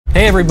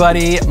Hey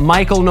everybody,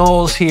 Michael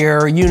Knowles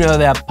here. You know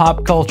that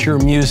pop culture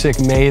music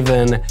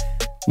maven.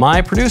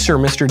 My producer,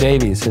 Mr.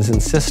 Davies, has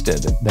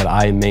insisted that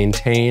I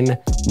maintain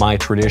my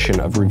tradition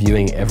of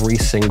reviewing every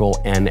single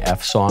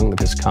NF song that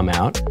has come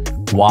out.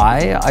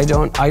 Why? I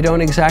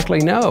don't exactly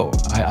know.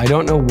 I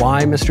don't know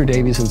why Mr.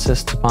 Davies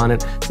insists upon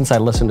it, since I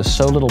listen to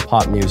so little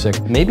pop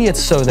music. Maybe it's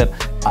so that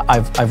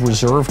I've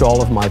reserved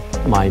all of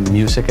my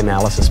music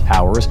analysis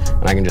powers,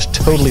 and I can just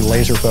totally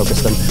laser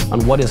focus them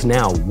on what is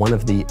now one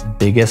of the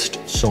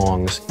biggest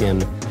songs in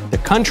the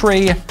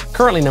country,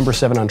 currently number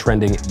 7 on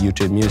trending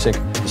YouTube music.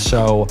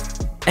 So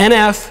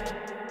NF,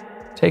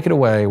 take it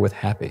away with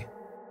Happy.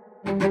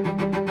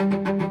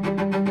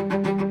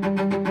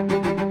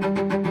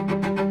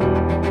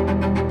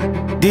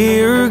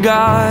 Dear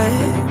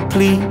God,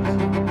 please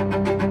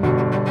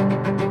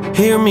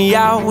hear me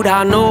out.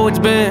 I know it's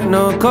been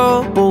a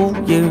couple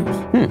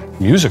years.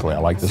 Musically, I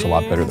like this a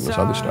lot better than this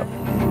other stuff.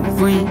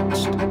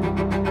 Reached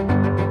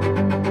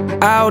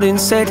out and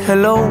said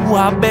hello.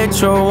 I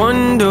bet you're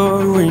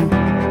wondering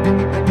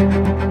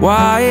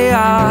why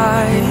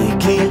I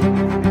keep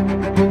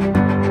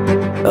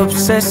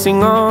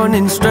obsessing on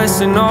and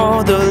stressing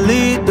all the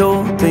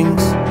little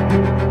things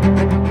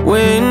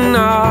when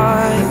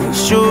I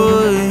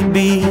should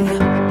be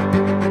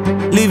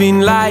living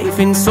life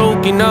and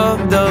soaking up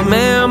the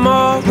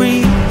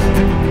memories.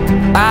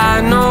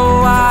 I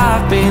know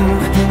I've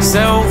been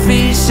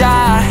selfish,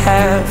 I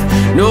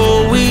have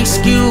no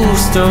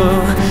excuse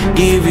to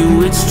give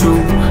you it's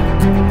true.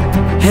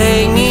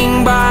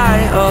 Hanging by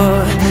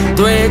a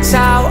thread's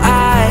how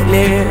I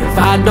live.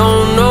 I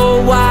don't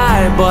know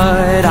why,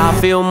 but I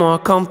feel more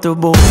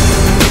comfortable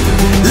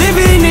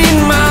living in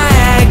my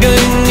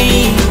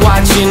agony,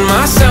 watching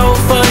my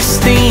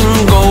self-esteem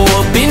go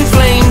up in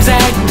flames,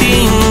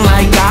 acting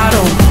like I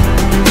don't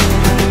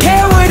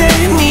care what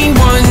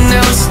anyone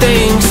else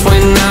thinks,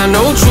 when I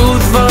know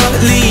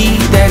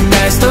truthfully that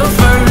that's the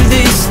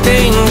furthest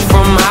thing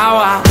from how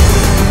I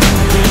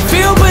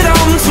feel. But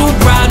I'm too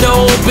proud to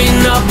open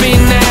up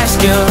and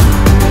ask you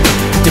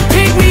to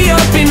pick me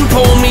up and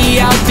pull me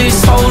out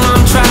this hole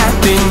I'm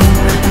trapped in.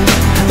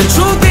 The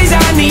truth is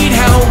I need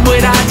help,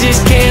 but I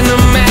just can't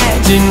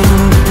imagine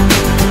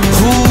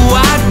who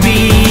I'd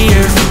be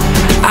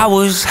if I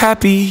was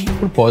happy. I'm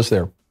gonna pause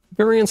there.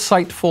 Very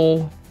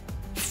insightful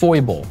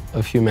foible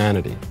of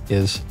humanity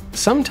is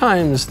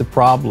sometimes the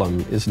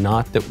problem is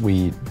not that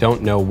we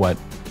don't know what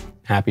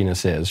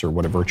happiness is or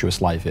what a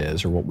virtuous life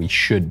is or what we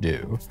should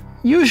do.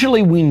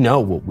 Usually we know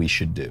what we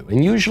should do,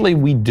 and usually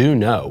we do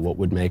know what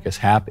would make us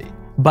happy.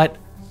 But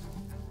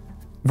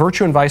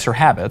virtue and vice are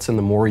habits, and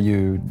the more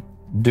you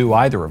do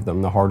either of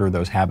them, the harder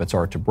those habits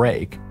are to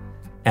break.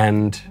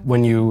 And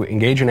when you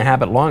engage in a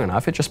habit long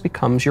enough, it just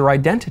becomes your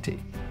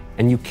identity.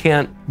 And you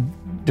can't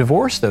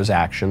divorce those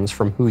actions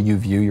from who you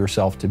view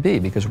yourself to be,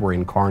 because we're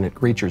incarnate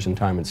creatures in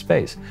time and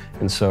space.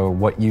 And so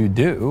what you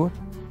do,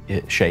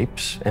 it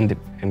shapes and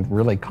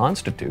really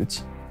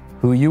constitutes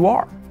who you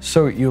are.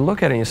 So you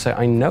look at it and you say,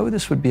 I know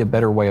this would be a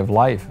better way of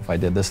life if I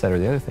did this, that, or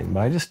the other thing,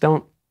 but I just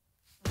don't.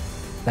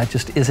 That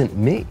just isn't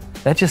me.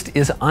 That just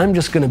is, I'm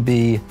just gonna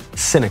be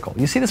cynical.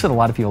 You see this with a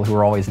lot of people who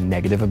are always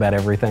negative about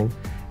everything,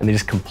 and they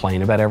just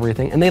complain about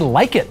everything, and they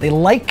like it. They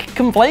like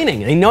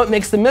complaining. They know it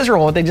makes them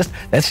miserable, but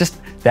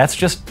that's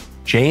just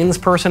Jane's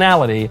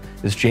personality,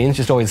 is Jane's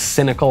just always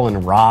cynical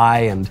and wry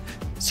and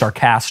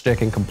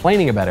sarcastic and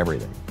complaining about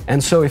everything.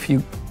 And so if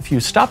you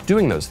stop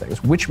doing those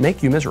things, which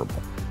make you miserable,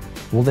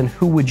 well then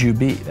who would you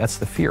be? That's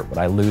the fear. Would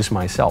I lose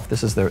myself?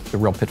 This is the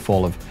real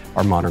pitfall of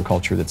our modern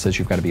culture that says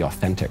you've got to be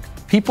authentic.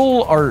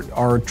 People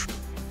are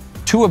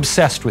too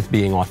obsessed with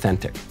being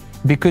authentic,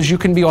 because you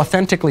can be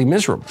authentically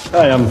miserable.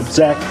 Hi, I'm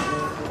Zach.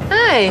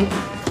 Hi,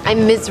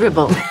 I'm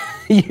miserable.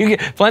 You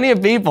get plenty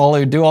of people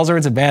who do all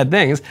sorts of bad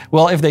things.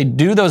 Well, if they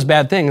do those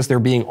bad things, they're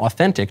being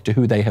authentic to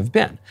who they have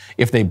been.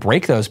 If they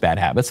break those bad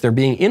habits, they're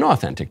being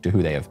inauthentic to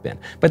who they have been.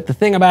 But the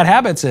thing about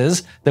habits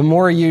is, the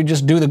more you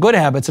just do the good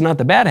habits and not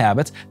the bad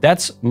habits,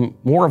 that's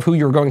more of who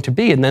you're going to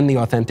be, and then the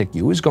authentic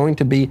you is going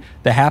to be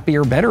the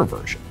happier, better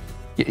version.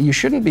 You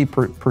shouldn't be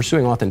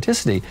pursuing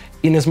authenticity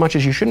in as much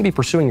as you shouldn't be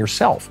pursuing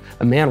yourself.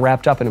 A man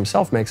wrapped up in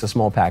himself makes a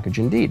small package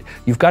indeed.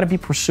 You've got to be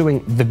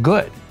pursuing the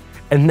good.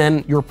 And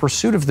then your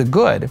pursuit of the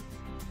good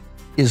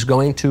is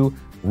going to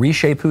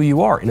reshape who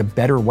you are in a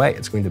better way.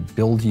 It's going to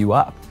build you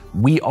up.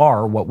 We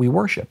are what we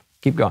worship.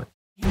 Keep going.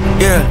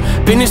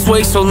 Yeah, been this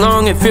way so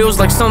long it feels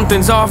like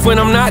something's off when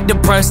I'm not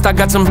depressed. I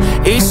got some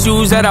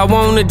issues that I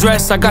won't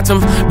address. I got some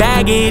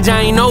baggage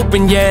I ain't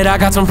open yet. I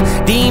got some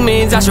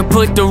demons I should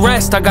put to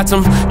rest. I got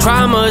some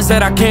traumas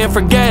that I can't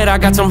forget. I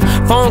got some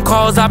phone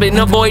calls I've been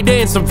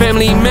avoiding. Some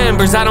family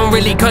members I don't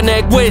really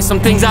connect with.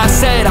 Some things I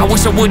said I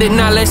wish I would've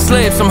not let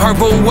slip. Some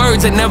hurtful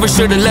words that never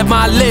should've left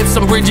my lips.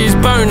 Some bridges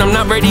burned, I'm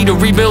not ready to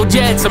rebuild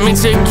yet. Some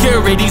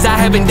insecurities I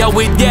haven't dealt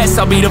with yet.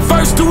 I'll be the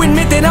first to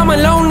admit that I'm a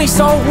lonely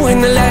soul,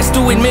 and the last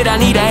to admit I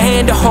need a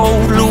hand to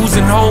hold.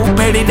 Losing hope,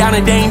 headed down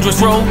a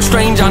dangerous road.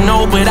 Strange I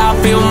know, but I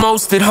feel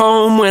most at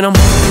home when I'm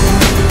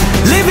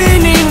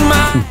living in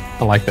my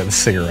I like that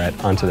cigarette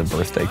onto the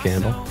birthday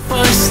candle.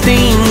 First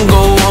thing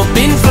go up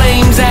in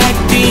flames.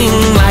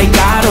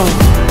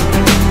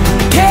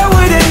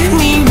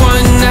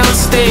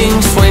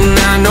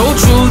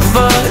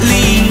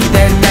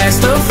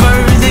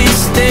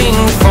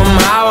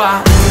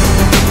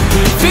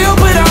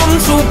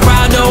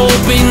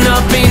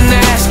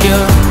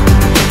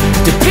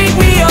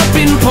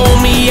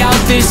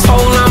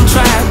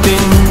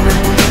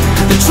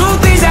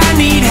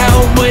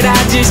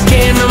 just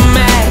can't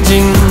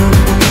imagine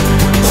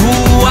who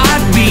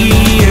I'd be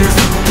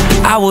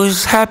if I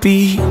was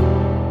happy.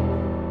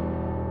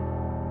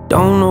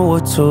 Don't know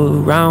what's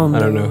around. I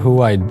don't know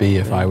who I'd be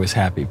if I was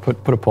happy.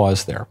 Put a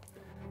pause there,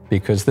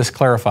 because this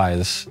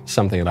clarifies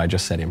something that I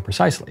just said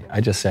imprecisely.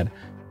 I just said,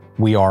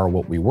 we are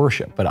what we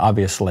worship, but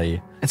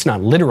obviously it's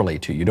not literally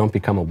to. You don't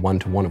become a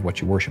one-to-one of what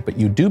you worship, but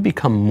you do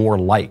become more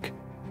like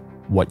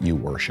what you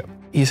worship.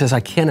 He says, I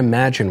can't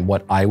imagine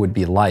what I would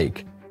be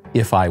like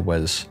if I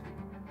was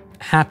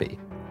happy.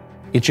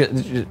 It just,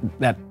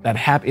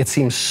 it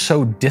seems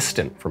so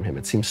distant from him.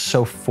 It seems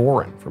so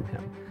foreign from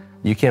him.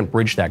 You can't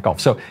bridge that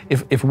gulf. So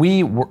if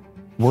we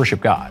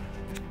worship God,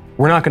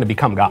 we're not going to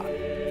become God.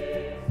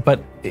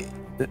 But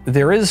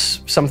there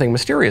is something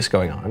mysterious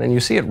going on, and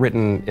you see it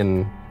written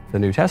in the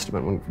New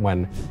Testament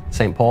when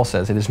St. Paul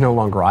says, it is no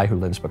longer I who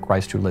lives, but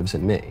Christ who lives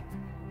in me.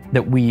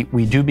 That we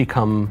do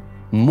become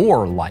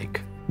more like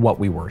what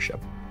we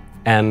worship.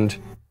 And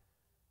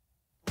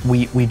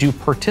we do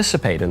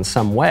participate in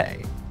some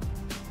way.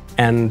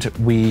 And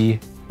we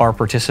are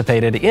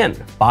participated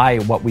in by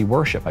what we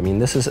worship. I mean,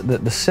 this is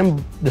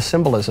the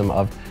symbolism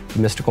of the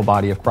mystical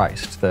body of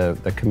Christ,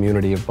 the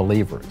community of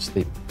believers.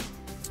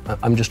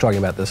 I'm just talking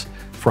about this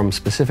from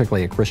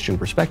specifically a Christian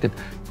perspective,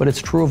 but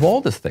it's true of all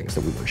the things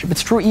that we worship.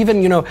 It's true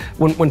even,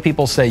 when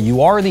people say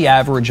you are the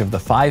average of the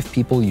 5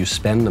 people you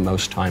spend the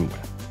most time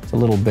with. It's a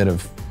little bit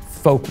of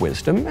folk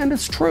wisdom, and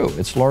it's true.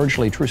 It's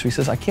largely true. So he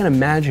says, I can't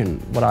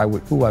imagine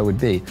who I would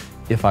be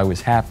if I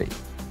was happy.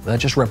 That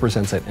just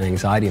represents an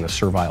anxiety and a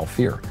servile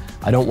fear.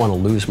 I don't want to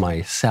lose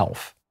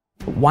myself.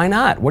 But why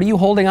not? What are you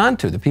holding on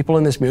to? The people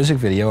in this music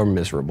video are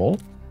miserable.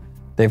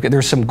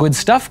 There's some good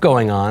stuff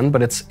going on,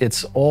 but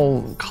it's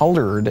all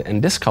colored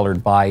and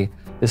discolored by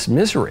this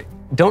misery.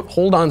 Don't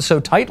hold on so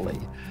tightly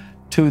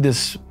to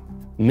this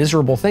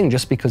miserable thing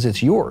just because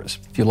it's yours.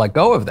 If you let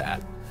go of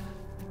that,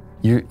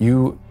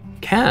 you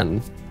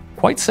can,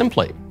 quite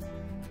simply,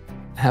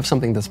 have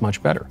something that's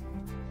much better.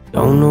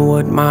 Don't know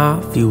what my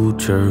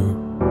future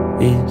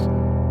is,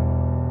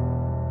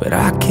 but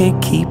I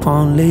can't keep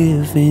on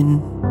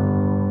living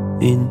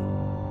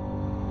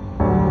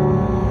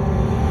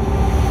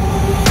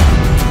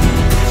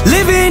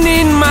Living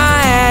in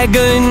my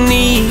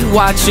agony,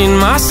 watching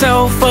my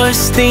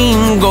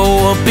self-esteem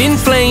go up in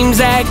flames,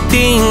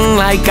 acting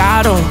like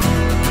I don't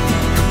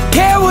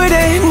care what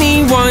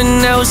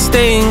anyone else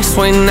thinks,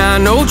 when I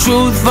know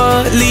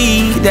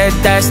truthfully that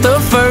that's the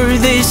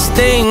furthest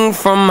thing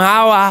from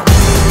how I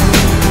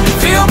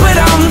feel. But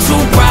I'm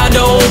too proud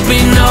to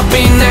open up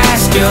and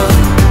ask you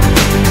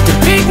to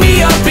pick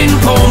me up and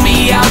pull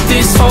me out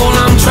this hole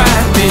I'm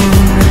trapped in.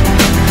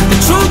 The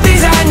truth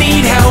is I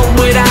need help,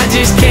 but I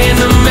just can't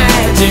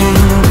imagine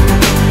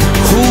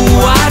who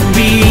I'd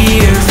be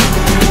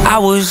if I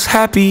was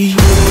happy.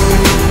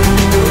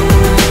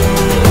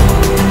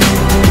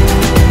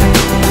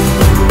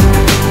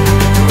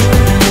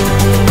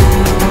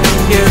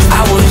 If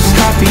I was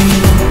happy.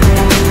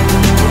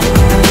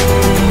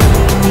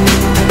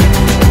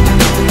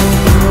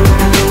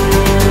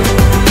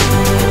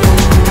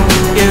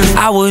 If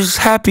I was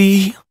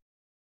happy.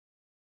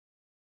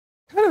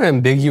 Kind of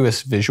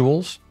ambiguous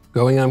visuals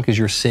going on, because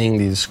you're seeing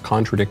these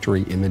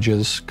contradictory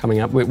images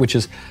coming up, which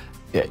is,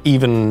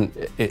 even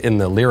in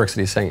the lyrics that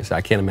he's saying, I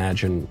can't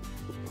imagine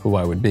who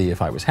I would be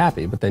if I was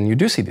happy, but then you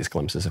do see these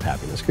glimpses of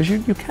happiness, because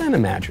you can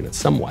imagine it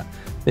somewhat.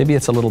 Maybe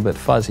it's a little bit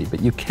fuzzy, but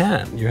you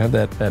have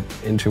that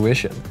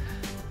intuition.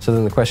 So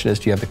then the question is,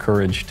 do you have the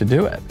courage to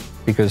do it?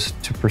 Because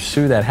to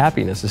pursue that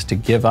happiness is to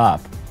give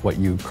up what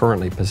you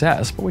currently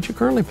possess, but what you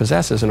currently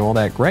possess isn't all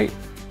that great.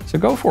 So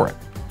go for it.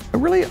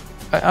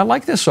 I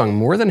like this song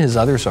more than his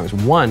other songs.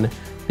 One,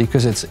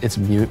 because it's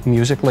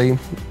musically a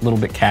little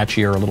bit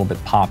catchier, a little bit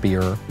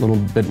poppier, a little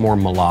bit more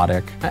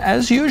melodic.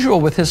 As usual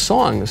with his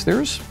songs,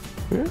 there's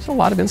a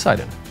lot of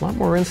insight in it. A lot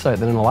more insight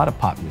than in a lot of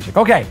pop music.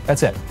 Okay,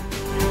 that's it.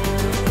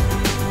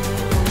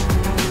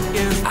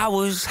 If I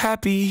was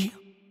happy.